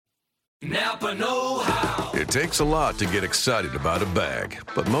Napa know-how. It takes a lot to get excited about a bag,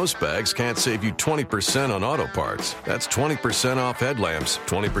 but most bags can't save you 20% on auto parts. That's 20% off headlamps,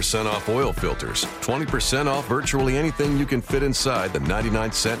 20% off oil filters, 20% off virtually anything you can fit inside the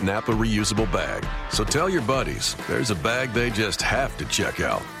 99-cent Napa reusable bag. So tell your buddies, there's a bag they just have to check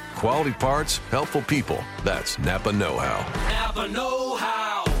out. Quality parts, helpful people. That's Napa know-how. Napa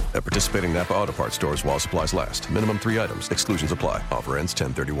know-how. At participating Napa Auto Parts stores while supplies last. Minimum 3 items. Exclusions apply. Offer ends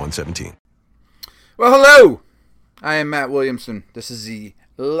 10/31/17. Well, hello. I am Matt Williamson. This is the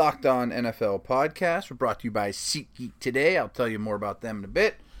Locked On NFL podcast. We're brought to you by SeatGeek today. I'll tell you more about them in a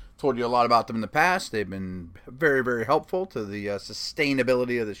bit. Told you a lot about them in the past. They've been very, very helpful to the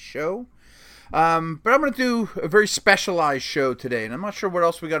sustainability of the show. But I'm going to do a very specialized show today, and I'm not sure what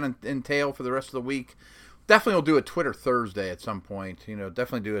else we got to entail for the rest of the week. Definitely will do a Twitter Thursday at some point.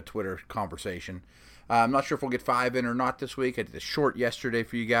 Definitely do a Twitter conversation. I'm not sure if we'll get 5 in or not this week. I did a short yesterday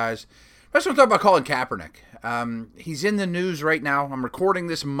for you guys. I just want to talk about Colin Kaepernick. He's in the news right now. I'm recording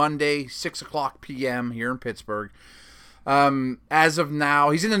this Monday, 6 o'clock p.m. here in Pittsburgh. As of now,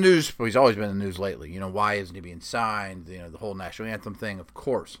 he's in the news. Well, he's always been in the news lately. Why isn't he being signed? The whole national anthem thing, of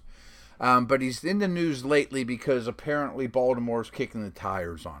course. But he's in the news lately because apparently Baltimore's kicking the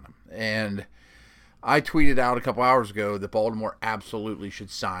tires on him. And I tweeted out a couple hours ago that Baltimore absolutely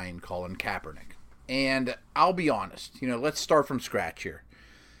should sign Colin Kaepernick. And I'll be honest, let's start from scratch here.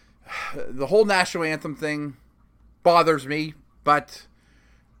 The whole national anthem thing bothers me, but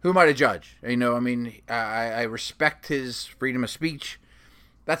who am I to judge? I respect his freedom of speech.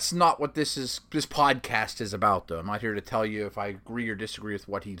 That's not what this podcast is about, though. I'm not here to tell you if I agree or disagree with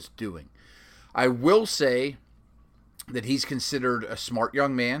what he's doing. I will say that he's considered a smart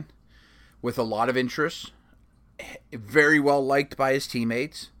young man with a lot of interests, very well liked by his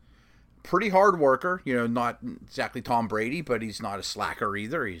teammates, pretty hard worker, not exactly Tom Brady, but he's not a slacker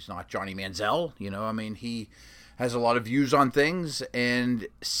either. He's not Johnny Manziel, he has a lot of views on things and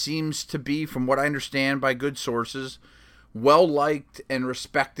seems to be, from what I understand by good sources, well liked and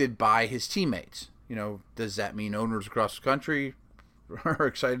respected by his teammates. Does that mean owners across the country are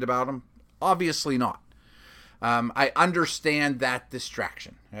excited about him? Obviously not. I understand that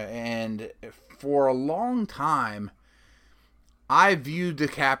distraction. And for a long time, I viewed the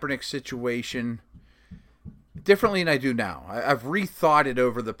Kaepernick situation differently than I do now. I've rethought it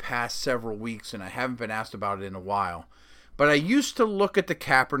over the past several weeks, and I haven't been asked about it in a while. But I used to look at the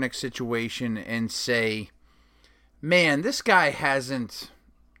Kaepernick situation and say, man, this guy hasn't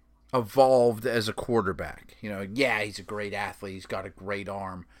evolved as a quarterback. Yeah, he's a great athlete. He's got a great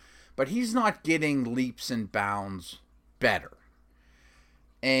arm. But he's not getting leaps and bounds better.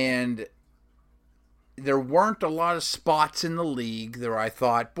 And there weren't a lot of spots in the league where I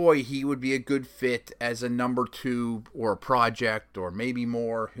thought, boy, he would be a good fit as a number 2 or a project or maybe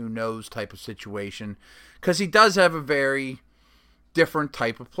more, who knows, type of situation. Because he does have a very different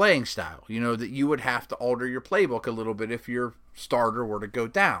type of playing style. That you would have to alter your playbook a little bit if your starter were to go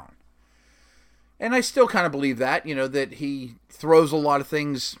down. And I still kind of believe that, that he throws a lot of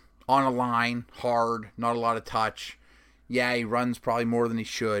things on a line, hard, not a lot of touch. Yeah, he runs probably more than he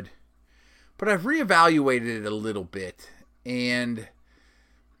should. But I've reevaluated it a little bit, and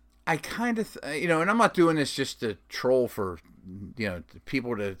I kind of, and I'm not doing this just to troll for,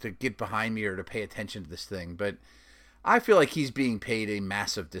 people to get behind me or to pay attention to this thing, but I feel like he's being paid a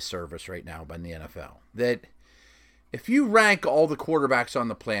massive disservice right now by the NFL. That if you rank all the quarterbacks on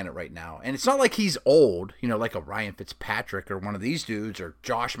the planet right now, and it's not like he's old, like a Ryan Fitzpatrick or one of these dudes or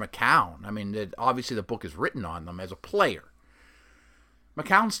Josh McCown. Obviously the book is written on them as a player.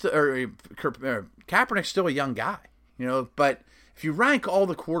 Kaepernick's still a young guy, but if you rank all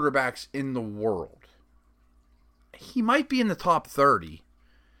the quarterbacks in the world, he might be in the top 30.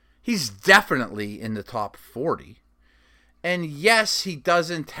 He's definitely in the top 40. And yes, he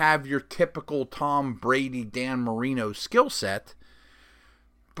doesn't have your typical Tom Brady, Dan Marino skill set,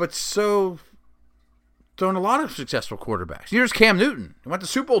 but so don't a lot of successful quarterbacks. Here's Cam Newton. He went to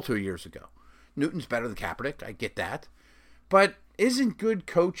Super Bowl 2 years ago. Newton's better than Kaepernick. I get that. But isn't good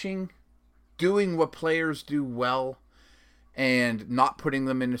coaching doing what players do well and not putting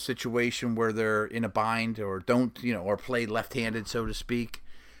them in a situation where they're in a bind or don't, or play left-handed, so to speak?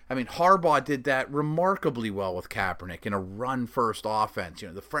 Harbaugh did that remarkably well with Kaepernick in a run-first offense.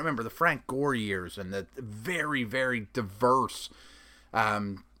 Remember the Frank Gore years and the very, very diverse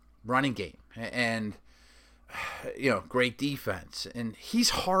running game and, great defense. And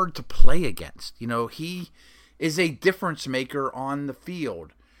he's hard to play against. He is a difference maker on the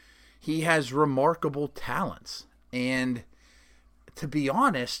field. He has remarkable talents. And to be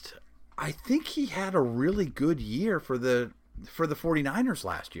honest, I think he had a really good year for the 49ers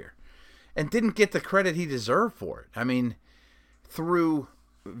last year. and didn't get the credit he deserved for it. I mean, threw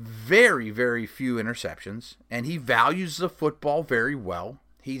very, very few interceptions, and he values the football very well.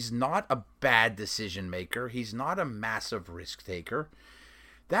 He's not a bad decision maker. He's not a massive risk taker.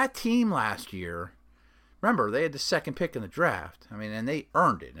 That team last year, remember, they had the second pick in the draft. I mean, and they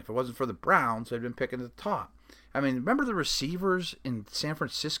earned it. And if it wasn't for the Browns, they'd been picking at the top. I mean, remember the receivers in San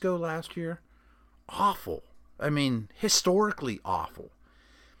Francisco last year? Awful. I mean, historically awful.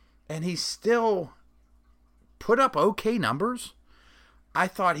 And he still put up okay numbers. I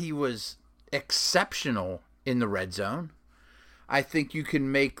thought he was exceptional in the red zone. I think you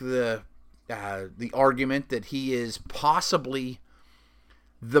can make the argument that he is possibly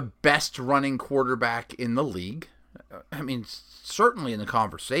the best running quarterback in the league. I mean, certainly in the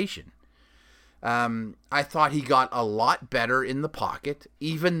conversation. I thought he got a lot better in the pocket,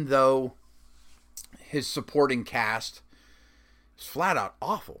 even though his supporting cast is flat out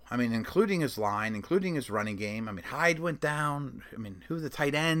awful. I mean, including his line, including his running game. I mean, Hyde went down. I mean, who are the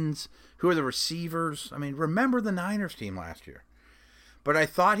tight ends? Who are the receivers? I mean, remember the Niners team last year. But I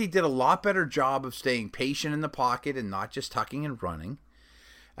thought he did a lot better job of staying patient in the pocket and not just tucking and running.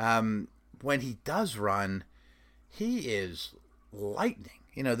 When he does run, he is lightning.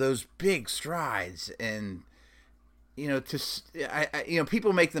 You know, those big strides, and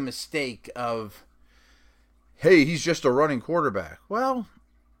people make the mistake of, hey, he's just a running quarterback. Well,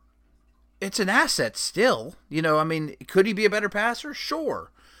 it's an asset still. You know, I mean, could he be a better passer?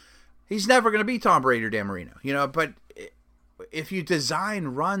 Sure. He's never going to be Tom Brady or Dan Marino. You know, but if you design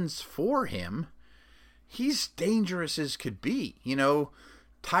runs for him, he's dangerous as could be. You know,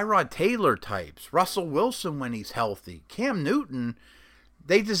 Tyrod Taylor types, Russell Wilson when he's healthy, Cam Newton.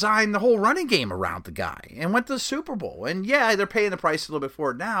 They designed the whole running game around the guy and went to the Super Bowl. And yeah, they're paying the price a little bit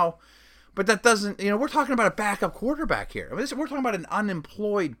for it now, but that doesn't, we're talking about a backup quarterback here. I mean, we're talking about an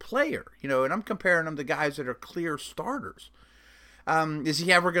unemployed player, and I'm comparing them to guys that are clear starters. Is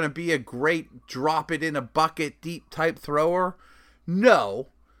he ever going to be a great drop it in a bucket deep type thrower? No,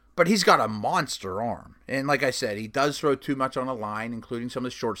 but he's got a monster arm. And like I said, he does throw too much on the line, including some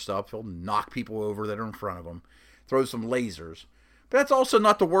of the short stuff. He'll knock people over that are in front of him, throw some lasers. But that's also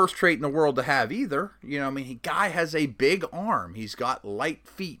not the worst trait in the world to have either. Guy has a big arm. He's got light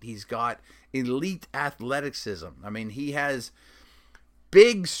feet. He's got elite athleticism. I mean, he has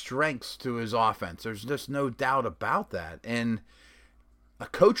big strengths to his offense. There's just no doubt about that. And a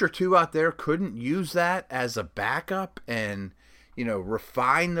coach or two out there couldn't use that as a backup and,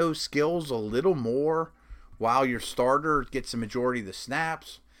 refine those skills a little more while your starter gets the majority of the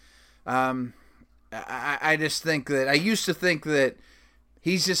snaps. I just think that I used to think that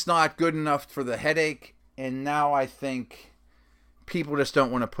he's just not good enough for the headache, and now I think people just don't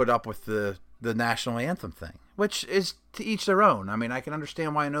want to put up with the national anthem thing, which is to each their own. I mean, I can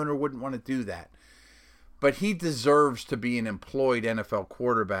understand why an owner wouldn't want to do that, but he deserves to be an employed NFL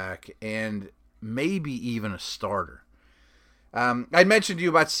quarterback and maybe even a starter. I mentioned to you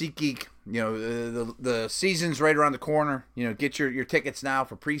about SeatGeek. The season's right around the corner. Get your tickets now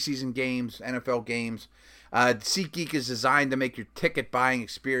for preseason games, NFL games. SeatGeek is designed to make your ticket buying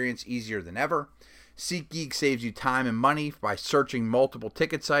experience easier than ever. SeatGeek saves you time and money by searching multiple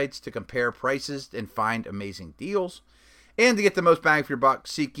ticket sites to compare prices and find amazing deals. And to get the most bang for your buck,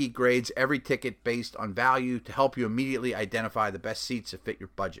 SeatGeek grades every ticket based on value to help you immediately identify the best seats that fit your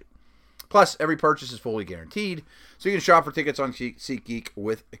budget. Plus, every purchase is fully guaranteed, so you can shop for tickets on SeatGeek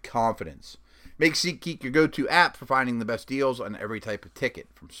with confidence. Make SeatGeek your go-to app for finding the best deals on every type of ticket,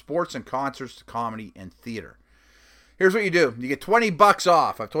 from sports and concerts to comedy and theater. Here's what you do. You get $20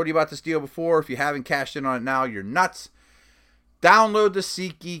 off. I've told you about this deal before. If you haven't cashed in on it now, you're nuts. Download the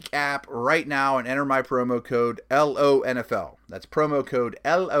SeatGeek app right now and enter my promo code LONFL. That's promo code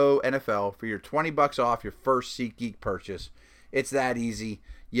LONFL for your $20 off your first SeatGeek purchase. It's that easy.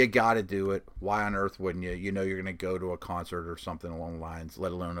 You got to do it. Why on earth wouldn't you? You know you're going to go to a concert or something along the lines,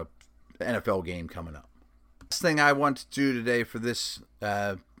 let alone a NFL game coming up. Last thing I want to do today for this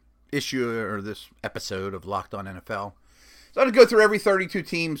issue or this episode of Locked On NFL. So I'm going to go through every 32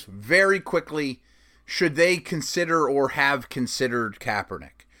 teams very quickly. Should they consider or have considered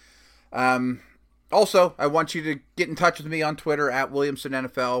Kaepernick? Also, I want you to get in touch with me on Twitter at Williamson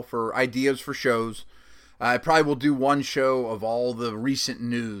NFL for ideas for shows. I probably will do one show of all the recent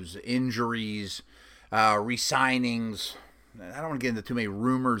news, injuries, re-signings. I don't want to get into too many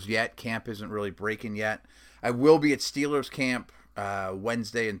rumors yet. Camp isn't really breaking yet. I will be at Steelers camp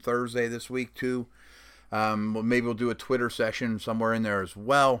Wednesday and Thursday this week too. Maybe we'll do a Twitter session somewhere in there as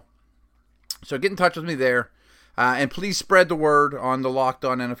well. So get in touch with me there. And please spread the word on the Locked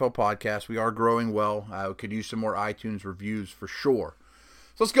On NFL podcast. We are growing well. We could use some more iTunes reviews for sure.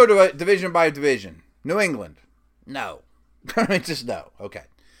 So let's go to a division by division. New England. No. Just no. Okay.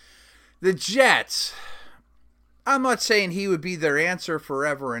 The Jets. I'm not saying he would be their answer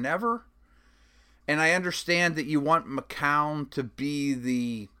forever and ever. And I understand that you want McCown to be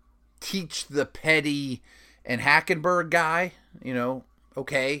the teach the petty and Hackenberg guy.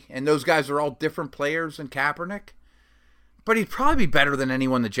 Okay. And those guys are all different players than Kaepernick. But he'd probably be better than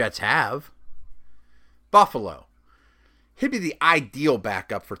anyone the Jets have. Buffalo. He'd be the ideal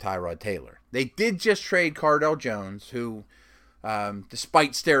backup for Tyrod Taylor. They did just trade Cardell Jones, who,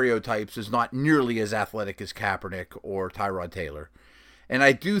 despite stereotypes, is not nearly as athletic as Kaepernick or Tyrod Taylor. And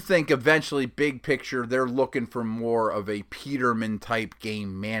I do think eventually, big picture, they're looking for more of a Peterman-type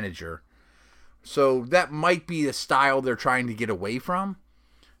game manager. So that might be the style they're trying to get away from.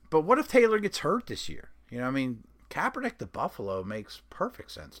 But what if Taylor gets hurt this year? Kaepernick to Buffalo makes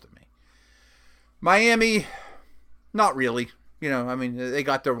perfect sense to me. Miami, not really. They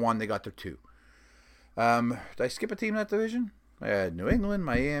got their one, they got their two. Did I skip a team in that division? I had New England,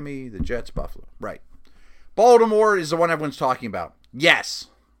 Miami, the Jets, Buffalo. Right. Baltimore is the one everyone's talking about. Yes.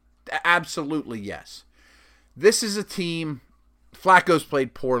 Absolutely yes. This is a team, Flacco's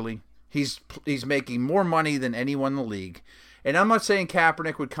played poorly. He's making more money than anyone in the league. And I'm not saying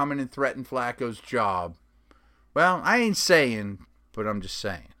Kaepernick would come in and threaten Flacco's job. Well, I ain't saying, but I'm just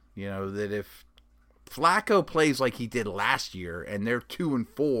saying, that if Flacco plays like he did last year and they're 2-4,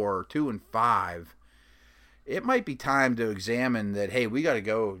 2-5, it might be time to examine that, hey, we got to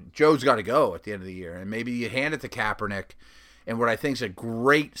go. Joe's got to go at the end of the year. And maybe you hand it to Kaepernick and what I think is a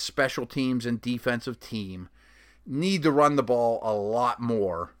great special teams and defensive team need to run the ball a lot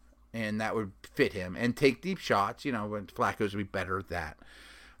more, and that would fit him. And take deep shots, when Flacco's would be better at that.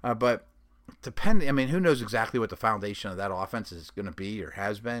 But who knows exactly what the foundation of that offense is going to be or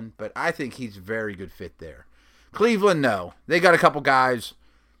has been, but I think he's a very good fit there. Cleveland, no. They got a couple guys.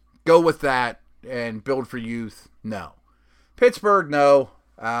 Go with that and build for youth, no. Pittsburgh, no.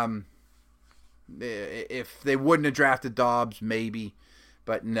 If they wouldn't have drafted Dobbs, maybe,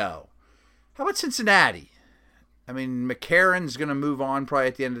 but no. How about Cincinnati? McCarron's going to move on probably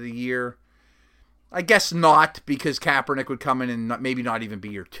at the end of the year. I guess not, because Kaepernick would come in and maybe not even be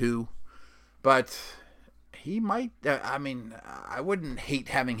your two. But he might, I wouldn't hate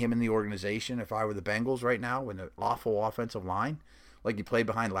having him in the organization if I were the Bengals right now with an awful offensive line like he played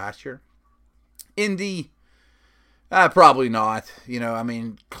behind last year. Indy, probably not.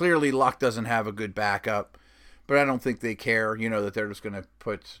 Clearly Luck doesn't have a good backup, but I don't think they care, that they're just going to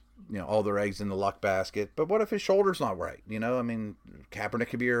put, all their eggs in the Luck basket. But what if his shoulder's not right? Kaepernick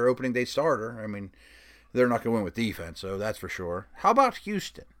could be your opening day starter. They're not going to win with defense, so that's for sure. How about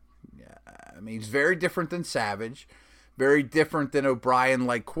Houston? He's very different than Savage, very different than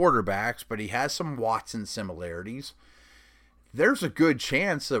O'Brien-like quarterbacks, but he has some Watson similarities. There's a good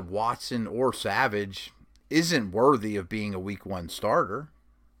chance that Watson or Savage isn't worthy of being a week one starter.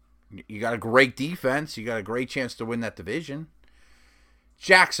 You got a great defense. You got a great chance to win that division.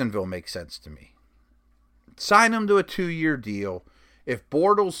 Jacksonville makes sense to me. Sign him to a 2-year deal. If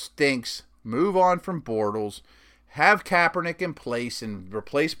Bortles stinks, move on from Bortles. Have Kaepernick in place and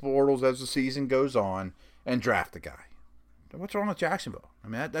replace Bortles as the season goes on and draft the guy. What's wrong with Jacksonville?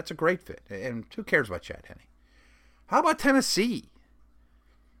 That's a great fit. And who cares about Chad Henne? How about Tennessee?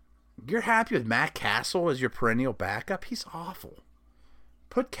 You're happy with Matt Castle as your perennial backup? He's awful.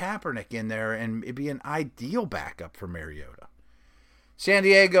 Put Kaepernick in there and it'd be an ideal backup for Mariota. San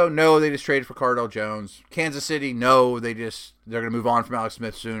Diego, no, they just traded for Cardell Jones. Kansas City, no, they're going to move on from Alex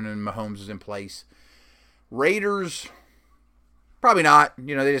Smith soon and Mahomes is in place. Raiders, probably not.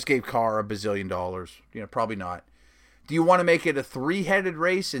 They just gave Carr $1 bazillion. Probably not. Do you want to make it a 3-headed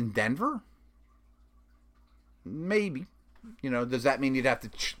race in Denver? Maybe. Does that mean you'd have to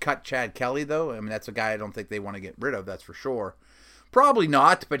cut Chad Kelly, though? That's a guy I don't think they want to get rid of, that's for sure. Probably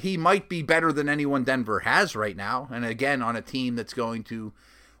not, but he might be better than anyone Denver has right now. And again, on a team that's going to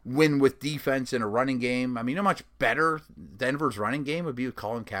win with defense and a running game. How much better Denver's running game would be with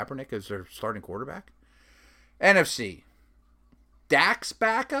Colin Kaepernick as their starting quarterback? NFC. Dak's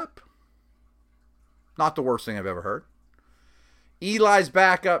backup? Not the worst thing I've ever heard. Eli's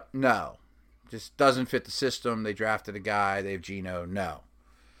backup? No. Just doesn't fit the system. They drafted a guy. They have Geno. No.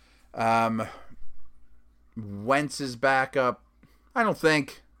 Wentz's backup? I don't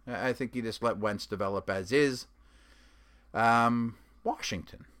think. I think you just let Wentz develop as is.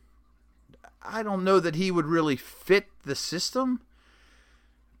 Washington. I don't know that he would really fit the system,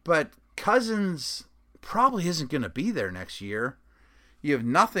 but Cousins probably isn't going to be there next year. You have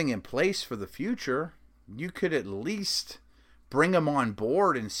nothing in place for the future. You could at least bring him on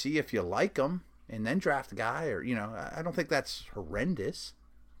board and see if you like him and then draft a guy, or I don't think that's horrendous.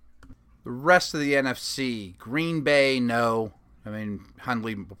 The rest of the NFC, Green Bay, no. I mean,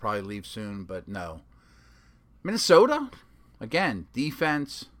 Hundley will probably leave soon, but no. Minnesota, again,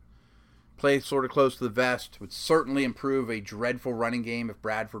 defense, play sort of close to the vest, would certainly improve a dreadful running game if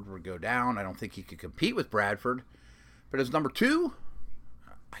Bradford were to go down. I don't think he could compete with Bradford. But as number 2,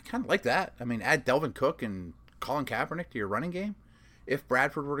 I kind of like that. I mean, add Delvin Cook and Colin Kaepernick to your running game if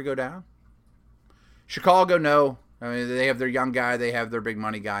Bradford were to go down. Chicago, no. I mean, they have their young guy. They have their big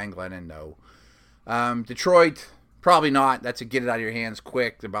money guy in Glennon, no. Detroit, probably not. That's a get it out of your hands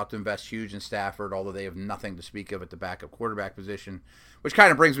quick. They're about to invest huge in Stafford, although they have nothing to speak of at the backup quarterback position, which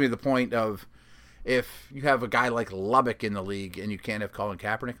kind of brings me to the point of if you have a guy like Lubbock in the league and you can't have Colin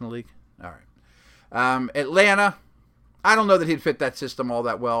Kaepernick in the league. All right. Atlanta, I don't know that he'd fit that system all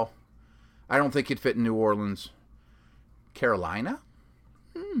that well. I don't think he'd fit in New Orleans. Carolina?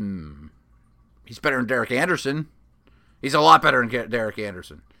 He's better than Derek Anderson. He's a lot better than Derek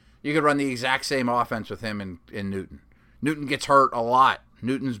Anderson. You could run the exact same offense with him in Newton. Newton gets hurt a lot.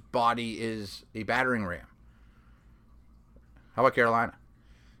 Newton's body is a battering ram. How about Carolina?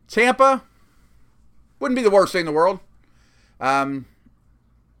 Tampa? Wouldn't be the worst thing in the world. I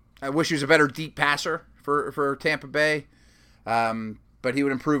wish he was a better deep passer for Tampa Bay. But he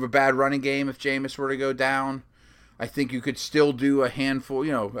would improve a bad running game if Jameis were to go down. I think you could still do a handful,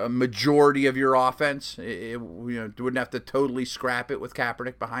 a majority of your offense. You wouldn't have to totally scrap it with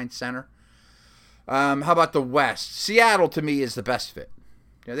Kaepernick behind center. How about the West? Seattle, to me, is the best fit.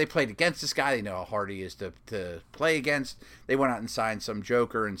 They played against this guy. They know how hard he is to play against. They went out and signed some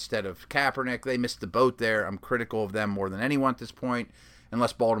joker instead of Kaepernick. They missed the boat there. I'm critical of them more than anyone at this point,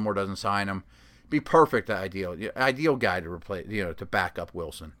 unless Baltimore doesn't sign him. Be perfect, ideal guy to replace, to back up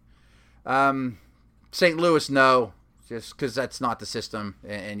Wilson. St. Louis, no, just because that's not the system,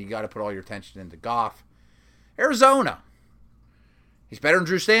 and you got to put all your attention into Goff. Arizona, he's better than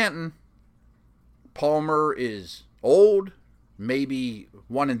Drew Stanton. Palmer is old, maybe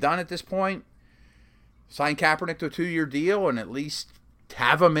one and done at this point. Sign Kaepernick to a 2-year deal and at least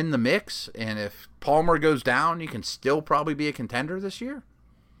have him in the mix. And if Palmer goes down, you can still probably be a contender this year.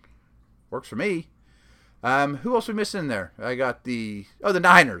 Works for me. Who else are we missing there? I got the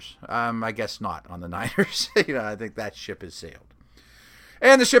Niners. I guess not on the Niners. I think that ship has sailed.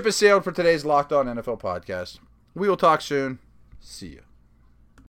 And the ship has sailed for today's Locked On NFL podcast. We will talk soon. See you.